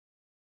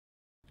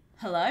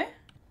Hello?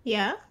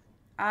 Yeah?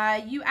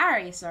 You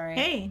Ari, sorry.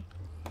 Hey.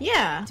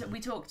 Yeah. We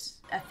talked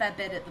a fair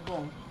bit at the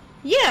ball.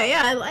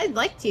 Yeah, I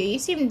liked you. You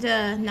seemed,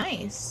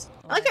 nice.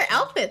 I like your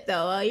outfit,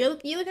 though. You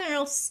looking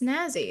real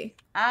snazzy.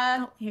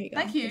 Oh, here you go.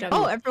 Thank you. Good job.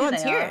 Oh,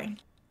 everyone's here.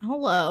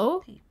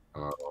 Hello.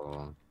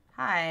 Oh.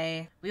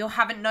 Hi. We all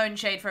haven't known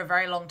Shade for a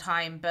very long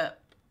time, but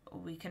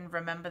we can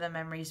remember the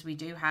memories we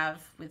do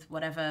have with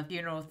whatever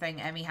funeral thing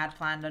Emmy had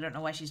planned. I don't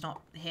know why she's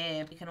not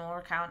here. We can all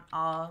recount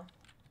our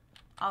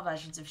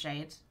versions of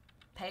Shade.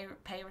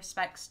 Pay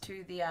respects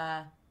to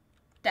the,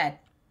 dead.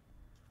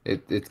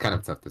 It's kind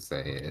of tough to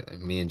say.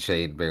 Me and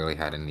Shade barely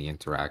had any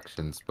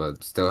interactions,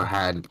 but still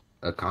had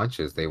a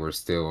conscience. They were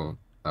still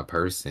a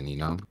person, you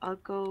know? I'll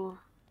go.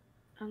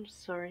 I'm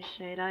sorry,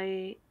 Shade.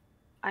 I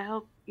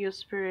hope your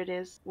spirit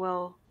is,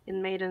 well,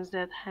 in Maiden's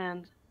dead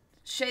hand.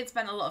 Shade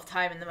spent a lot of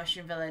time in the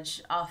Mushroom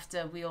Village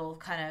after we all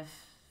kind of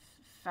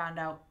found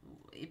out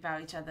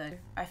about each other.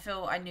 I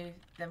feel I knew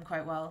them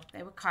quite well.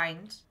 They were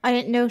kind. I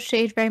didn't know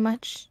Shade very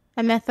much.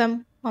 I met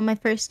them on my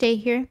first day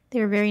here. They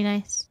were very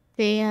nice.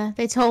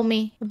 They told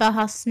me about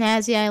how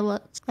snazzy I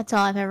looked. That's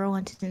all I've ever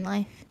wanted in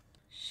life.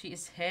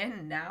 She's here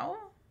now?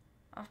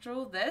 After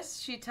all this,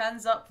 she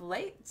turns up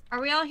late. Are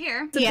we all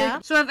here? Yeah.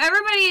 So if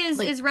everybody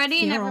is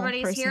ready and funeral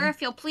everybody's person. here,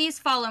 if you'll please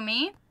follow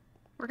me.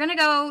 We're gonna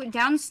go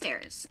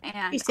downstairs, and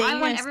I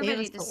want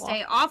everybody to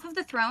stay off of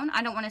the throne.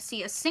 I don't want to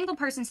see a single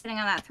person sitting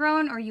on that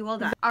throne, or you will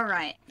die. All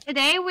right.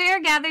 Today we are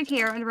gathered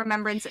here in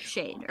remembrance of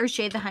Shade, or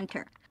Shade the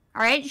Hunter.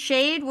 All right.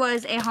 Shade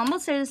was a humble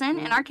citizen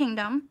in our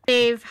kingdom.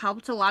 They've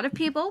helped a lot of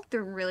people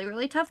through really,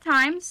 really tough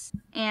times,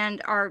 and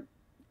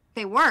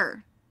they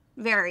were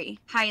very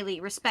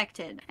highly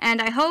respected. And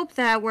I hope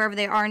that wherever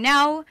they are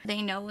now,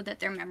 they know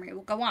that their memory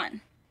will go on.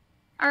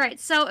 All right.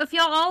 So if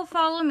y'all all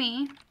follow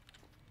me.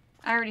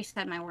 I already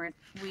said my word.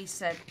 We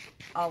said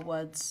our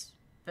words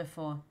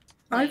before.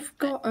 I've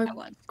got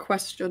a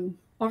question.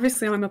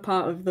 Obviously, I'm a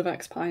part of the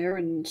Vexpire,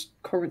 and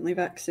currently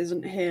Vex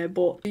isn't here,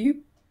 but do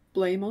you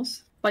blame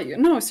us? Like,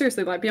 no,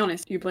 seriously, like, be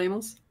honest, do you blame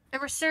us? There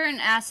were certain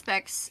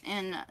aspects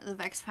in the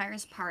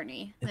Vexpire's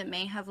party that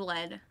may have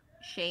led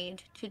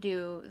Shade to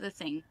do the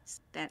things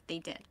that they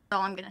did. That's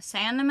all I'm gonna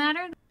say on the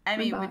matter.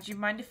 Emmy, would you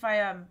mind if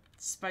I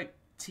spoke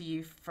to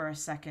you for a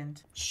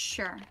second?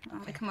 Sure.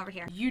 Let me come over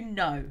here. You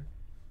know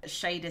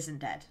Shade isn't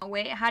dead. Oh,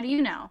 wait, how do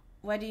you know?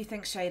 Where do you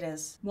think Shade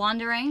is?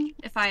 Wandering,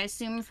 if I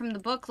assume from the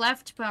book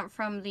left, but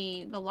from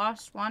the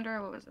Lost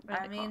Wanderer, what was it?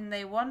 I mean,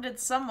 they wandered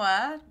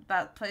somewhere.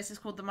 That place is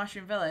called the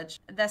Mushroom Village.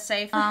 They're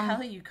safe. How the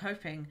hell are you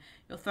coping?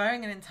 You're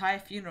throwing an entire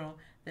funeral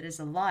that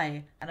is a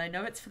lie, and I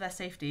know it's for their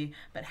safety,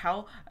 but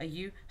how are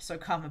you so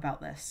calm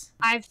about this?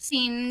 I've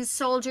seen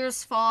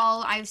soldiers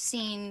fall. I've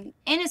seen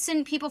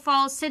innocent people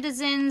fall,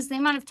 citizens. The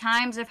amount of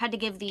times I've had to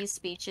give these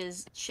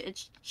speeches,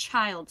 it's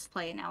child's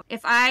play now.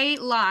 If I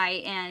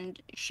lie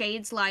and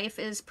Shade's life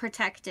is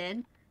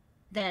protected,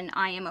 then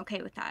I am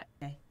okay with that.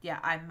 Okay. Yeah,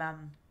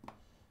 I'm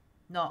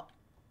not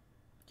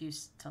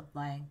used to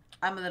lying.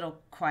 I'm a little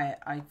quiet.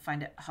 I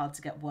find it hard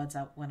to get words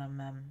out when I'm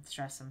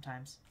stressed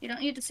sometimes. You don't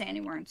need to say any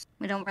words.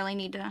 We don't really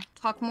need to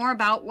talk more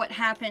about what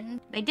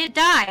happened. They did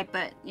die,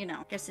 but, you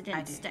know, guess it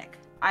didn't stick.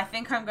 I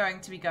think I'm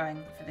going to be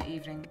going for the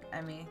evening,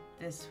 Emmy.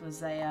 This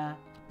was a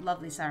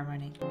lovely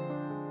ceremony.